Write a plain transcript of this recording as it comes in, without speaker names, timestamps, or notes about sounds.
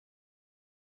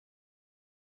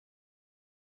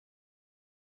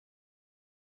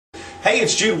Hey,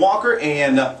 it's Jude Walker,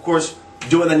 and of course,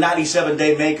 doing the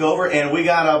 97-day makeover, and we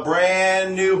got a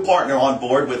brand new partner on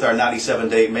board with our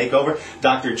 97-day makeover,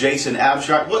 Dr. Jason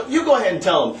Abshire. Well, you go ahead and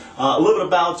tell them a little bit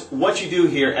about what you do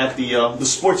here at the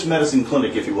sports medicine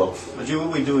clinic, if you will. Well, Jude,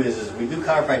 what we do is we do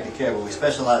chiropractic care, but we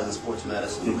specialize in sports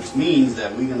medicine, which means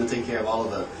that we're going to take care of all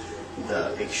of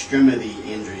the extremity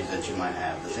injuries that you might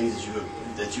have, the things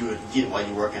that you would get while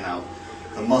you're working out,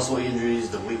 the muscle injuries,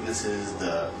 the weaknesses,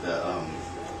 the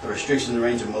restrictions in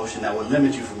range of motion that would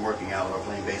limit you from working out or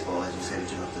playing baseball, as you say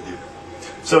that you love to do.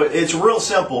 So it's real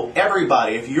simple.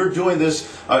 Everybody, if you're doing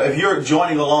this, if you're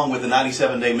joining along with the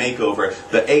 97-day makeover,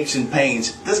 the aches and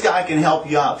pains, this guy can help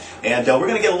you out. And we're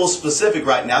going to get a little specific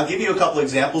right now. I'll give you a couple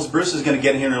examples. Bruce is going to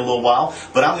get in here in a little while,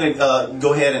 but I'm going to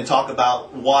go ahead and talk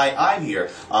about why I'm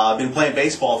here. I've been playing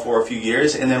baseball for a few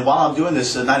years, and then while I'm doing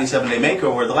this 97-day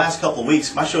makeover, the last couple of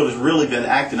weeks, my shoulder's really been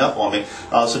acting up on me.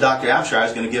 So Dr. Abshire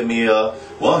is going to give me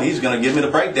well, he's going to give me the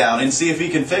breakdown and see if he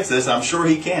can fix this. I'm sure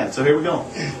he can. So here we go.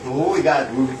 Well, what we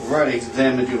got, we've already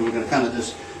examined you. We're going to kind of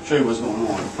just show you what's going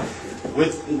on.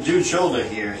 With Jude's shoulder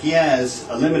here, he has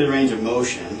a limited range of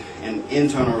motion and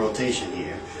internal rotation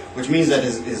here, which means that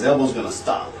his elbow's going to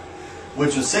stop,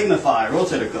 which will signify a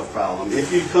rotator cuff problem.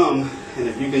 If you come, and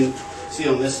if you can see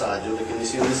on this side, Jude, can you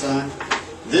see on this side?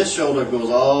 This shoulder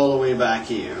goes all the way back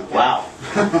here. Okay? Wow.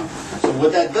 So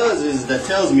what that does is that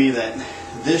tells me that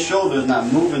this shoulder is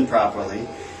not moving properly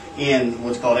in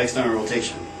what's called external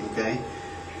rotation. Okay.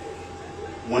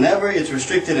 Whenever it's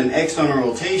restricted in external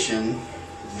rotation,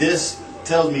 this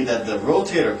tells me that the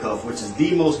rotator cuff, which is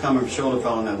the most common shoulder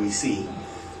problem that we see,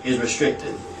 is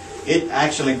restricted. It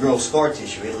actually grows scar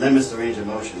tissue. It limits the range of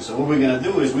motion. So what we're going to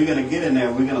do is we're going to get in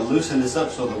there. We're going to loosen this up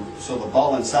so the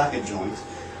ball and socket joints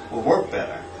will work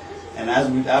better. And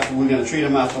after we're going to treat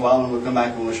him after a while, and we'll come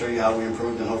back and we'll show you how we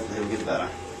improved, and hopefully he'll get better.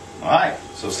 All right,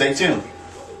 so stay tuned.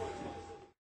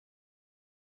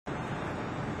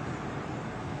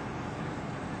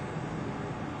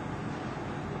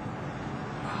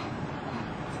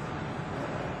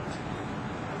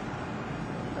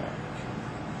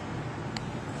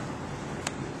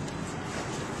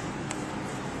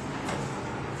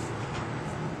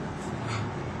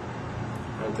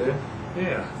 Right there?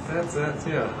 Yeah, that's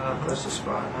the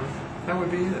spot. Huh? That would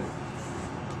be it.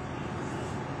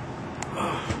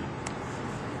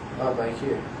 Not back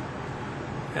here.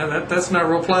 Yeah, that's not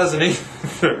real pleasant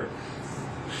either.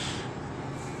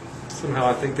 Somehow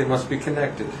I think they must be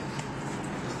connected.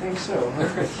 I think so.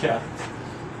 Huh? Yeah.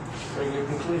 Very good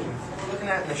conclusion. What we're looking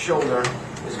at in the shoulder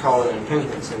is called an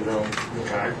impingement syndrome.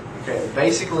 Okay. Okay.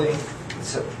 Basically,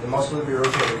 the muscles of your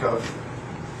rotator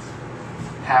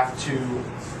cuff have to,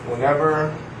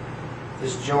 whenever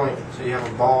this joint, so you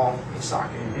have a ball and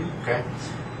socket. Okay.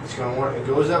 It's going to work. It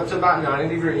goes up to about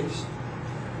 90 degrees,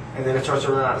 and then it starts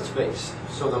to run out of space.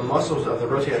 So the muscles of the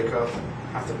rotator cuff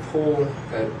have to pull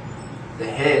the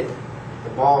head, the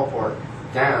ball part,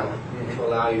 down to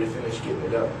allow you to finish getting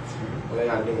it up. Well, they're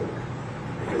not doing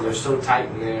it because they're so tight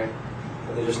in there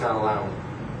that they're just not allowing.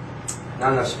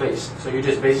 Not enough space. So you're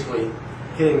just basically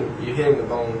hitting the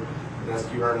bone,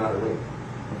 and you run out of room.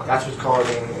 That's what's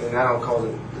causing, and that's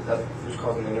what's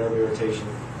causing the nerve irritation,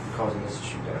 causing this to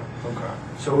shoot down. Okay.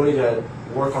 So we need to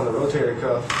work on the rotator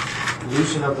cuff,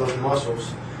 loosen up those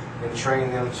muscles, and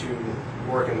train them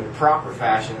to work in the proper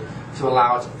fashion to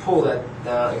allow it to pull that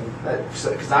down.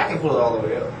 Because I can pull it all the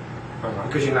way up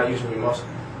because you're not using your muscle.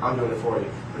 I'm doing it for you.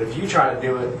 But if you try to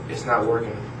do it, it's not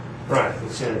working. Right.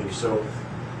 With synergy. So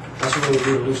that's what we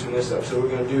do to loosen this up. So we're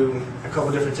going to do a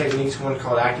couple different techniques. One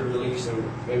called active release, and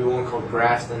maybe one called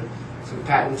grafting. Some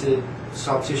patented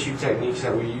soft tissue techniques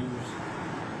that we use.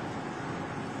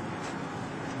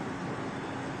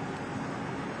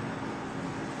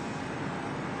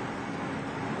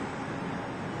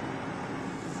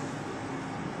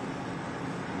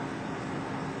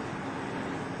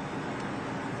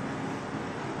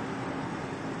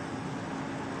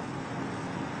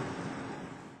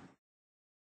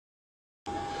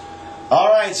 All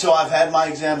right, so I've had my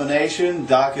examination.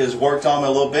 Doc has worked on me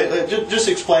a little bit. Just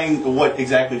explain what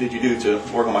exactly did you do to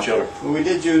work on my shoulder? What we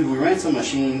did, Jude, we ran some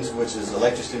machines, which is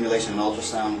electrostimulation and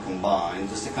ultrasound combined,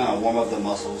 just to kind of warm up the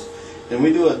muscles. Then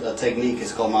we do a technique,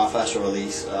 it's called myofascial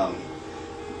release.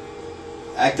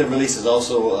 Active release is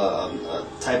also a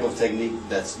type of technique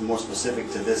that's more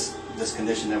specific to this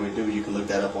condition that we do. You can look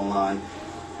that up online.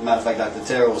 Matter of fact, Dr.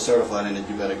 Terrell was certified in it.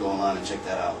 You better go online and check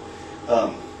that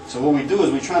out. So what we do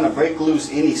is we're trying to break loose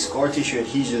any scar tissue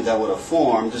adhesions that would have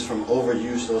formed just from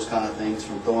overuse, those kind of things,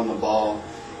 from throwing the ball,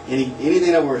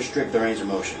 anything that would restrict the range of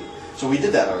motion. So we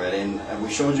did that already, and we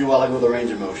showed you a while ago the range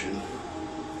of motion.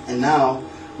 And now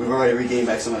we've already regained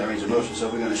back some of that range of motion. So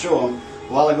we're going to show them.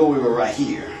 A while ago we were right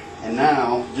here, and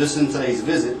now just in today's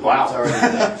visit, Wow. it's already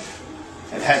there.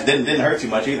 It didn't hurt too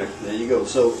much either. There you go.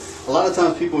 So a lot of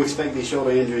times people expect these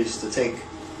shoulder injuries to take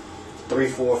 3,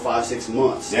 4, 5, 6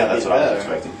 months. Yeah, to that's get what I was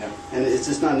better. expecting. Yeah. And it's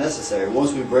just not necessary.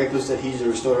 Once we break loose adhesion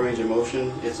and restore the range of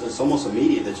motion, it's almost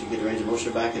immediate that you get the range of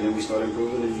motion back, and then we start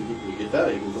improving, and you get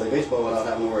better. You can play baseball without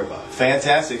having to worry about it.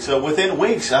 Fantastic. So within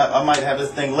weeks, I might have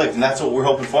this thing licked, and that's what we're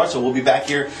hoping for. So we'll be back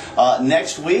here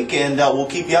next week, and we'll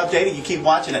keep you updated. You keep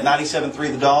watching at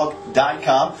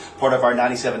 973thedog.com, part of our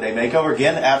 97-day makeover.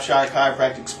 Again, Abshire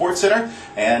Chiropractic Sports Center,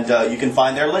 and you can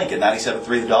find their link at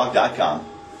 973thedog.com.